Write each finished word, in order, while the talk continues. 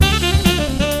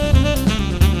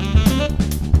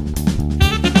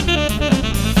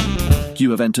You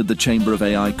have entered the chamber of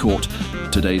AI court.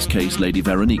 Today's case, Lady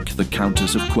Veronique, the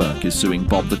Countess of Quirk, is suing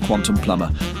Bob the Quantum Plumber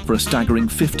for a staggering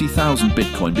 50,000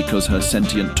 Bitcoin because her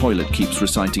sentient toilet keeps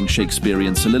reciting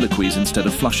Shakespearean soliloquies instead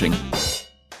of flushing.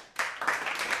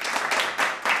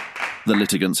 The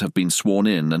litigants have been sworn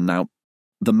in, and now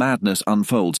the madness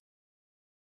unfolds.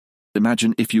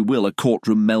 Imagine, if you will, a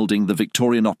courtroom melding the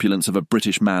Victorian opulence of a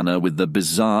British manor with the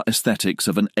bizarre aesthetics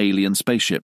of an alien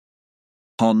spaceship.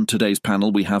 On today's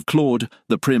panel, we have Claude,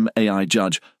 the prim AI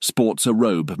judge, sports a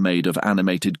robe made of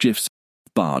animated GIFs.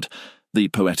 Bard, the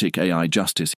poetic AI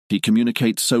justice, he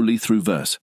communicates solely through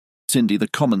verse. Cindy, the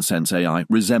commonsense AI,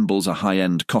 resembles a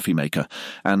high-end coffee maker,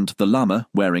 and the Llama,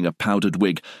 wearing a powdered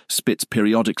wig, spits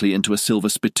periodically into a silver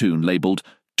spittoon labelled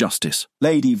Justice.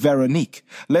 Lady Veronique,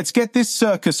 let's get this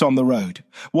circus on the road.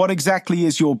 What exactly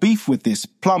is your beef with this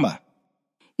plumber?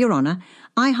 Your Honour,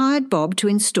 I hired Bob to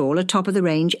install a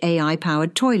top-of-the-range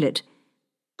AI-powered toilet.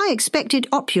 I expected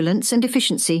opulence and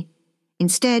efficiency.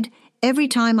 Instead, every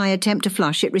time I attempt to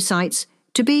flush, it recites,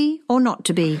 "To be or not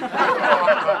to be."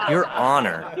 Your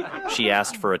Honor, she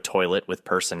asked for a toilet with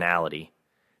personality.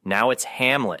 Now it's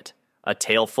Hamlet, a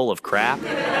tale full of crap.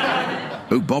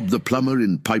 Oh, Bob the Plumber,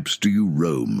 in pipes do you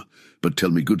roam? But tell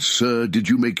me, good sir, did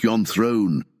you make yon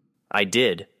throne? I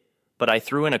did, but I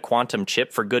threw in a quantum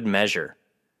chip for good measure.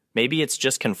 Maybe it's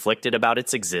just conflicted about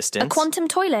its existence. A quantum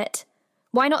toilet?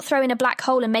 Why not throw in a black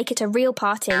hole and make it a real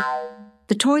party?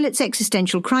 The toilet's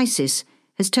existential crisis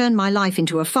has turned my life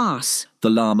into a farce. The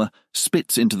Llama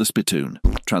spits into the spittoon.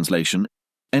 Translation: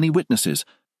 any witnesses?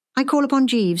 I call upon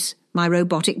Jeeves, my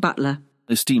robotic butler.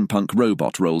 A steampunk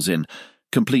robot rolls in,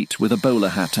 complete with a bowler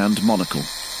hat and monocle.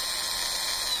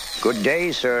 Good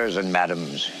day, sirs and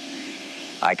madams.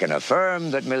 I can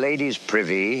affirm that milady's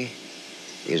privy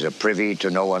is a privy to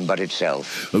no one but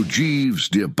itself. Oh, Jeeves,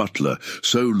 dear butler,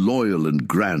 so loyal and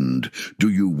grand, do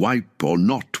you wipe or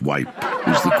not wipe,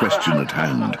 is the question at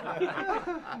hand.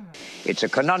 It's a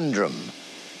conundrum,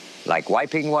 like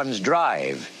wiping one's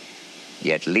drive,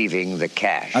 yet leaving the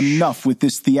cash. Enough with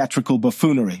this theatrical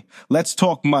buffoonery. Let's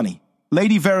talk money.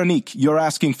 Lady Veronique, you're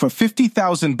asking for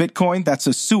 50,000 Bitcoin? That's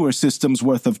a sewer system's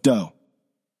worth of dough.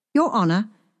 Your Honour,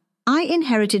 I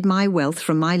inherited my wealth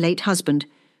from my late husband,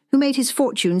 who made his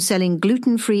fortune selling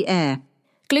gluten-free air.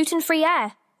 Gluten-free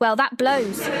air? Well, that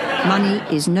blows. Money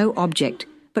is no object,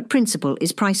 but principle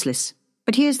is priceless.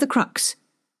 But here's the crux.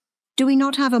 Do we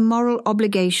not have a moral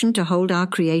obligation to hold our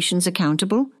creations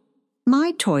accountable?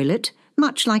 My toilet,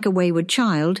 much like a wayward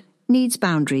child, needs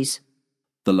boundaries.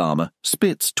 The Llama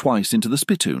spits twice into the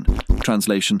spittoon.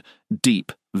 Translation: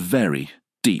 deep, very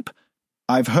deep.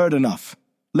 I've heard enough.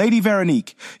 Lady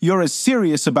Veronique, you're as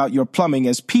serious about your plumbing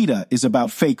as PETA is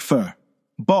about fake fur.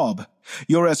 Bob,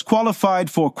 you're as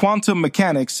qualified for quantum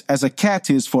mechanics as a cat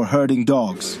is for herding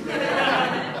dogs.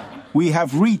 We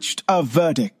have reached a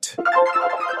verdict.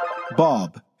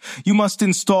 Bob, you must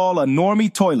install a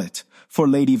Normie Toilet for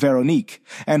Lady Veronique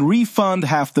and refund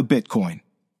half the Bitcoin.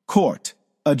 Court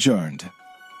adjourned.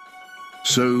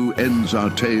 So ends our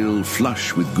tale,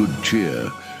 flush with good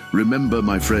cheer. Remember,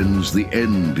 my friends, the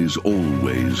end is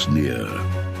always near.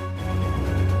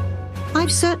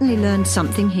 I've certainly learned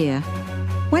something here.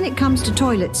 When it comes to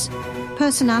toilets,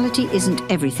 personality isn't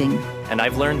everything. And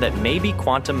I've learned that maybe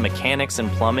quantum mechanics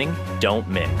and plumbing don't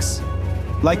mix.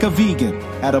 Like a vegan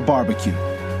at a barbecue.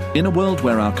 In a world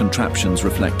where our contraptions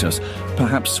reflect us,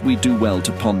 perhaps we do well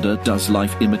to ponder, does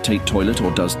life imitate toilet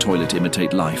or does toilet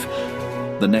imitate life?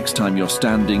 The next time you're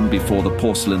standing before the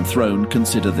porcelain throne,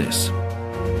 consider this.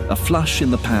 A flush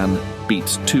in the pan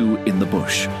beats two in the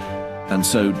bush. And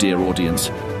so, dear audience,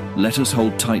 let us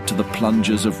hold tight to the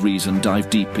plungers of reason, dive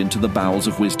deep into the bowels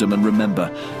of wisdom, and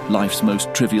remember, life's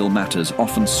most trivial matters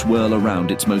often swirl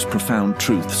around its most profound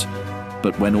truths.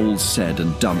 But when all's said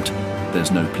and dumped,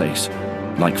 there's no place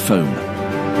like foam.